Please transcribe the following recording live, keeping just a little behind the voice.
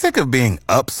Sick of being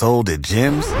upsold at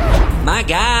gyms? My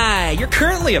guy, you're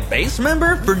currently a base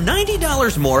member? For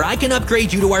 $90 more, I can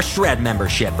upgrade you to our Shred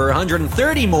membership. For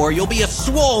 $130 more, you'll be a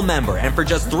Swole member. And for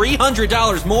just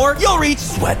 $300 more, you'll reach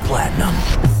Sweat Platinum.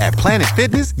 At Planet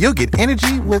Fitness, you'll get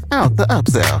energy without the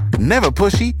upsell. Never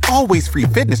pushy, always free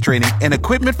fitness training and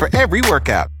equipment for every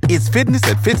workout. It's fitness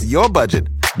that fits your budget.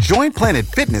 Join Planet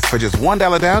Fitness for just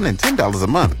 $1 down and $10 a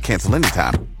month. Cancel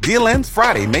anytime. Deal ends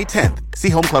Friday, May 10th. See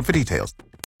Home Club for details.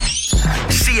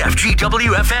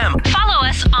 CFGWFM. Follow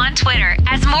us on Twitter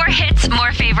as more hits,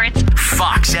 more favorites.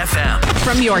 Fox FM.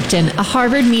 From Yorkton, a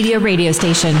Harvard Media radio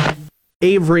station.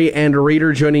 Avery and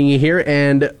Reader joining you here,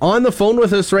 and on the phone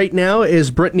with us right now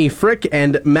is Brittany Frick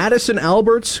and Madison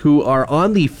Alberts, who are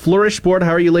on the Flourish board.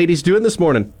 How are you ladies doing this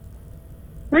morning?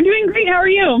 We're doing great. How are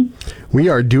you? We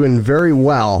are doing very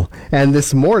well. And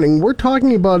this morning, we're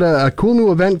talking about a cool new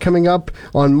event coming up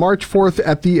on March 4th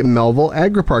at the Melville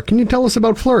Agri-Park. Can you tell us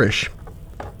about Flourish?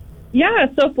 Yeah,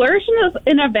 so Flourish is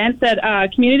an event that a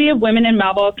community of women in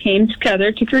Melville came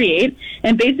together to create.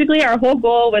 And basically our whole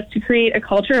goal was to create a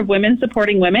culture of women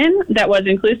supporting women that was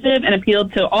inclusive and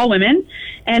appealed to all women.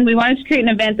 And we wanted to create an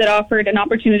event that offered an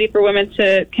opportunity for women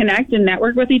to connect and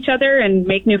network with each other and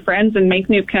make new friends and make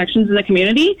new connections in the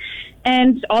community.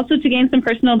 And also to gain some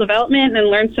personal development and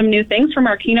learn some new things from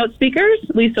our keynote speakers,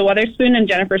 Lisa Weatherspoon and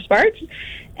Jennifer Sparks.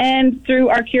 And through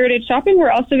our curated shopping, we're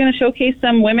also going to showcase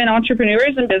some women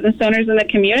entrepreneurs and business owners in the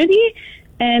community.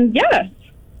 And yeah.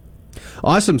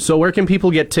 Awesome. So where can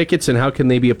people get tickets and how can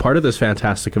they be a part of this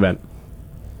fantastic event?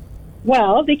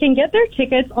 Well, they can get their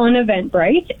tickets on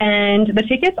Eventbrite, and the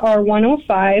tickets are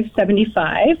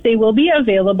 $105.75. They will be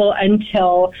available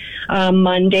until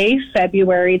Monday,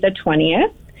 February the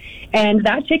 20th. And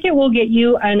that ticket will get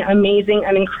you an amazing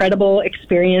and incredible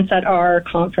experience at our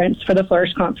conference, for the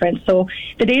Flourish Conference. So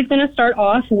the day is going to start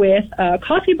off with a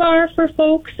coffee bar for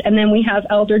folks, and then we have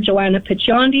Elder Joanna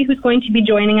Pichiondi, who's going to be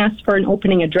joining us for an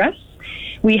opening address.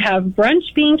 We have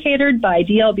brunch being catered by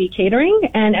DLB Catering,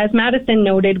 and as Madison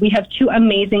noted, we have two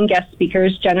amazing guest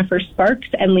speakers, Jennifer Sparks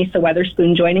and Lisa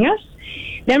Weatherspoon, joining us.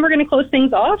 Then we're going to close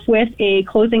things off with a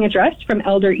closing address from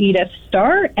Elder Edith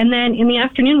Starr. And then in the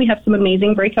afternoon, we have some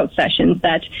amazing breakout sessions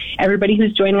that everybody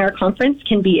who's joining our conference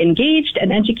can be engaged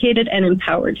and educated and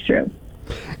empowered through.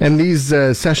 And these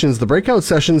sessions, the breakout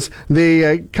sessions,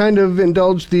 they kind of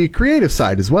indulge the creative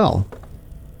side as well.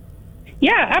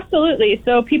 Yeah, absolutely.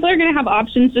 So people are going to have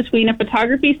options between a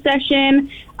photography session.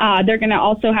 They're going to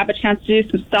also have a chance to do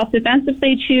some self-defense if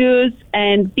they choose,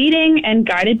 and beading and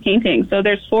guided painting. So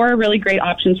there's 4 really great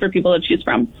options for people to choose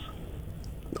from.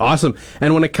 Awesome.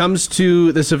 And when it comes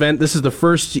to this event, this is the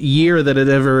first year that it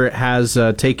ever has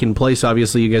taken place.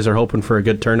 Obviously, you guys are hoping for a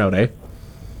good turnout, eh?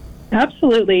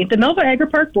 Absolutely. The Melville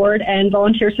Agri-Park Board and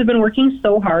volunteers have been working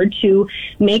so hard to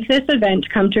make this event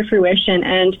come to fruition,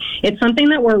 and it's something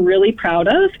that we're really proud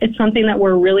of. It's something that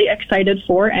we're really excited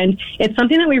for, and it's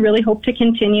something that we really hope to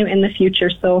continue in the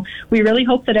future. So we really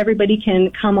hope that everybody can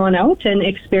come on out and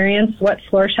experience what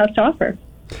Flourish has to offer.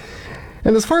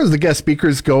 And as far as the guest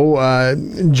speakers go,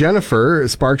 Jennifer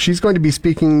Sparks, she's going to be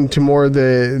speaking to more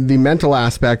the mental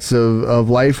aspects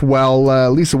of life,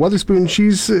 while Lisa Weatherspoon,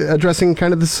 she's addressing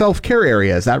kind of the self-care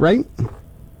area. Is that right?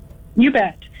 You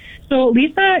bet. So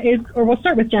we'll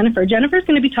start with Jennifer. Jennifer's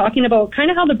going to be talking about kind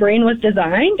of how the brain was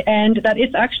designed and that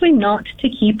it's actually not to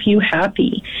keep you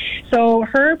happy. So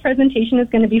her presentation is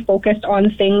going to be focused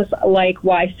on things like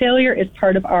why failure is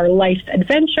part of our life's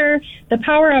adventure, the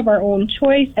power of our own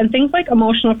choice, and things like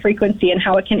emotional frequency and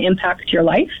how it can impact your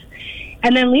life.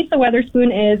 And then Lisa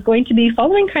Weatherspoon is going to be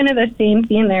following kind of the same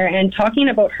theme there and talking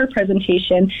about her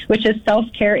presentation, which is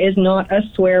self-care is not a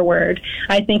swear word.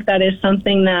 I think that is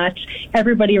something that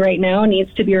everybody right now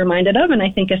needs to be reminded of, and I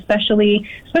think especially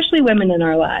women in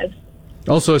our lives.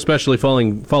 Also, especially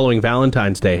following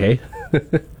Valentine's Day, hey?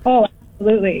 Oh,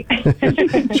 absolutely.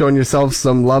 Showing yourself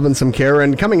some love and some care,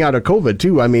 and coming out of COVID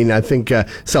too. I mean, I think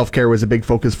self-care was a big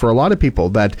focus for a lot of people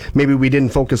that maybe we didn't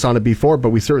focus on it before, but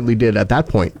we certainly did at that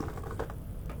point.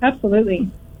 Absolutely.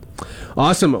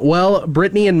 Awesome. Well,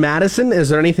 Brittany and Madison, is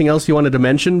there anything else you wanted to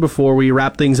mention before we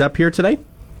wrap things up here today?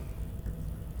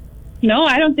 No,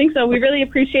 I don't think so. We really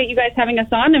appreciate you guys having us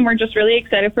on, and we're just really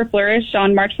excited for Flourish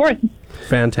on March 4th.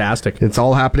 Fantastic. It's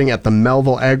all happening at the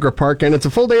Melville Agri-Park, and it's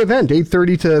a full-day event,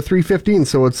 8:30 to 3:15,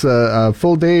 so it's a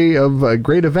full day of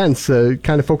great events,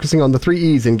 kind of focusing on the 3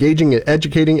 E's, engaging,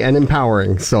 educating, and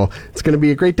empowering. So it's going to be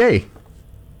a great day.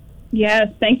 Yes,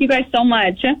 thank you guys so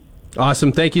much.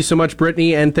 Awesome. Thank you so much,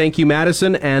 Brittany, and thank you,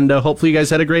 Madison, and hopefully you guys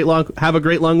have a great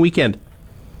long weekend.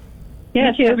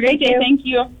 Yes, have a great day. Thank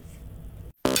you.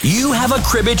 you have a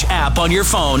Cribbage app on your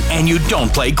phone and you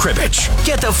don't play Cribbage.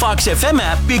 Get the Fox FM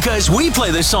app because we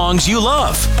play the songs you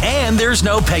love. And there's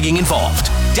no pegging involved.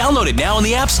 Download it now in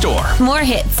the App Store. More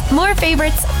hits, more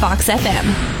favorites, Fox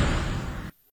FM.